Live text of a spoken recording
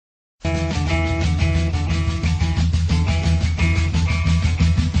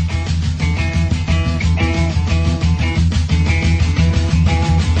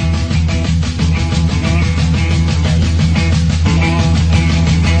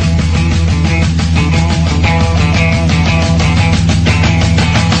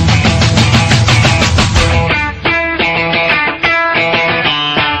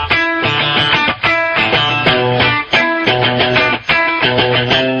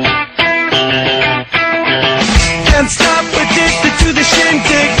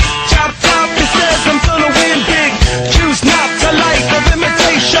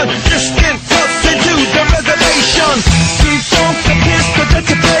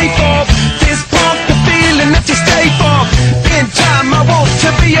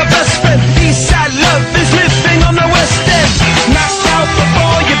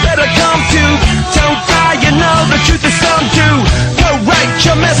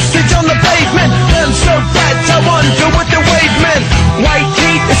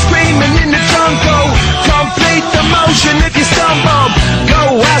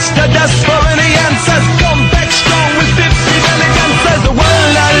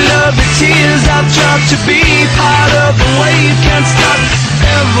I've tried to be part of the wave, can't stop.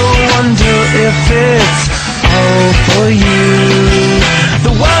 Ever wonder if it's all for you? The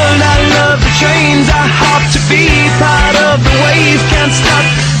world I love, the trains I hop to be part of the wave, can't stop.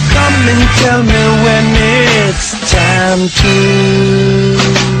 Come and tell me when it's time to.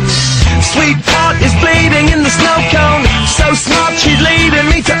 Sweetheart is bleeding in the snow cone, so smart she's leading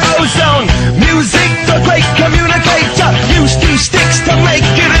me to ozone. Music, the great communicator, used two sticks to make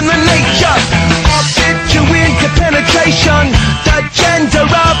it in the nature. I'll fit you into penetration, the gender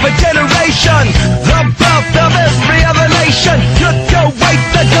of a generation, the birth of every other nation. You're the weight,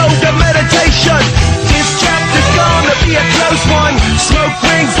 the gold of meditation. This chapter's gonna be a close one. Smoke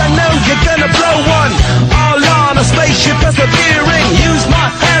rings, I know you're gonna blow one. All on a spaceship persevering, use my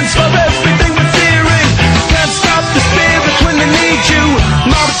hands for everything but fearing. Can't stop the spirit when they need you.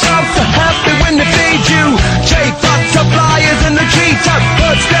 Mouth tops are happy when they feed you. Butterflies in the treetop,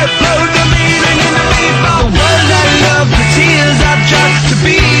 birds that blow the meaning in the bebop. The world I love, the tears I've dropped to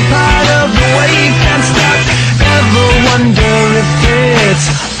be part of the wave, can't stop. Ever wonder if it's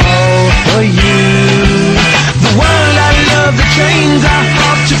all for you? The world I love, the trains I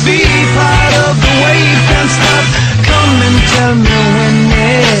hop to be part of the wave, can't stop. Come and tell me when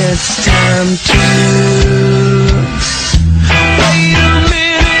it's time to. Wait a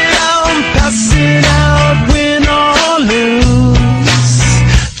minute, I'm passing out, win or lose,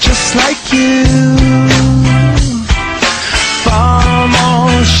 just like you. Far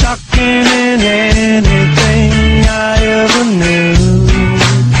more shocking than anything I ever knew.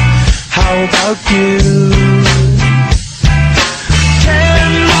 How about you?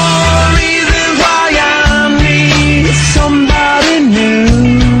 10 more reasons why I need somebody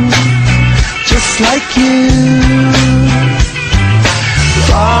new, just like you.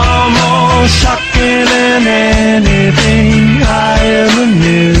 Far more shocking than anything I ever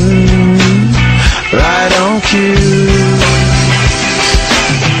knew. Right on cue.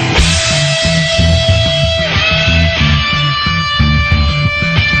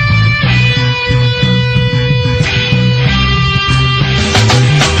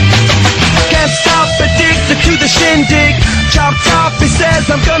 To the shindig, chopped off, he says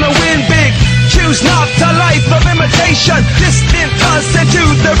I'm gonna win big. Choose not a life of imitation, distant us into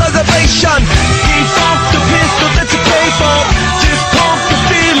the reservation. Keep off the pistol that you pay for, just pump the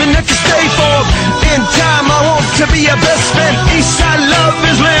feeling that you stay for. In time I want to be your best friend. Eastside love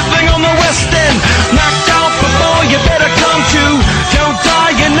is living on the west end. Knocked out before you better come to. Don't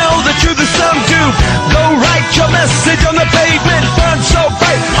die, you know the truth is some do. Go write your message on the pavement, burn so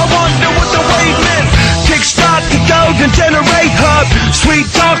bright, I wonder what the wave meant. Kickstart the golden generate hub, sweet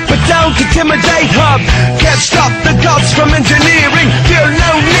talk but don't intimidate hub. Can't stop the gods from engineering, feel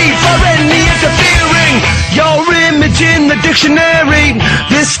no need for any interfering. Your image in the dictionary,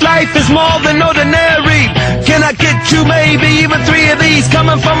 this life is more than ordinary. Can I get you maybe even 3 of these,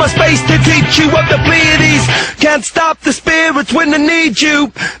 coming from a space to teach you of the Pleiades? Can't stop the spirits when they need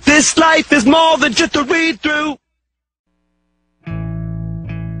you, this life is more than just a read through.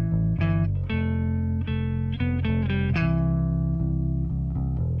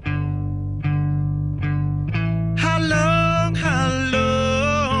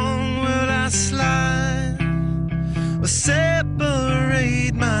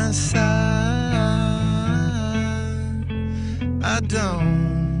 Separate my side. I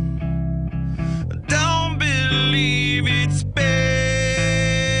don't believe it's been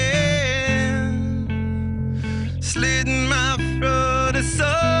slitting my throat. It's all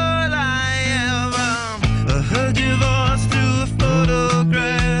I ever. I heard your voice through a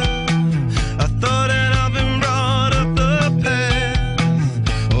photograph. I thought that I've been brought up the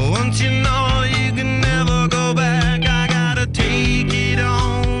past. Once you know you can never go back. Take it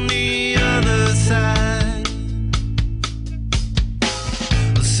on the other side.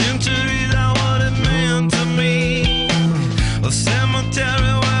 A century that what it meant to me. A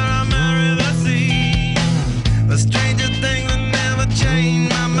cemetery where I marry the sea. A stranger thing that never changed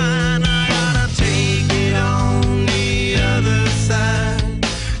my mind. I gotta take it on the other side.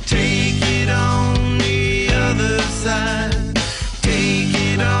 Take it on the other side. Take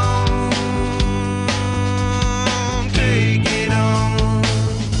it on.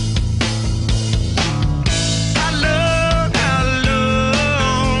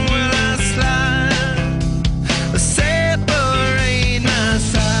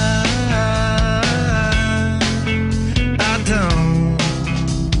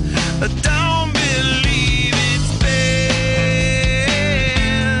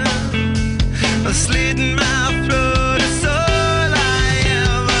 Slitting my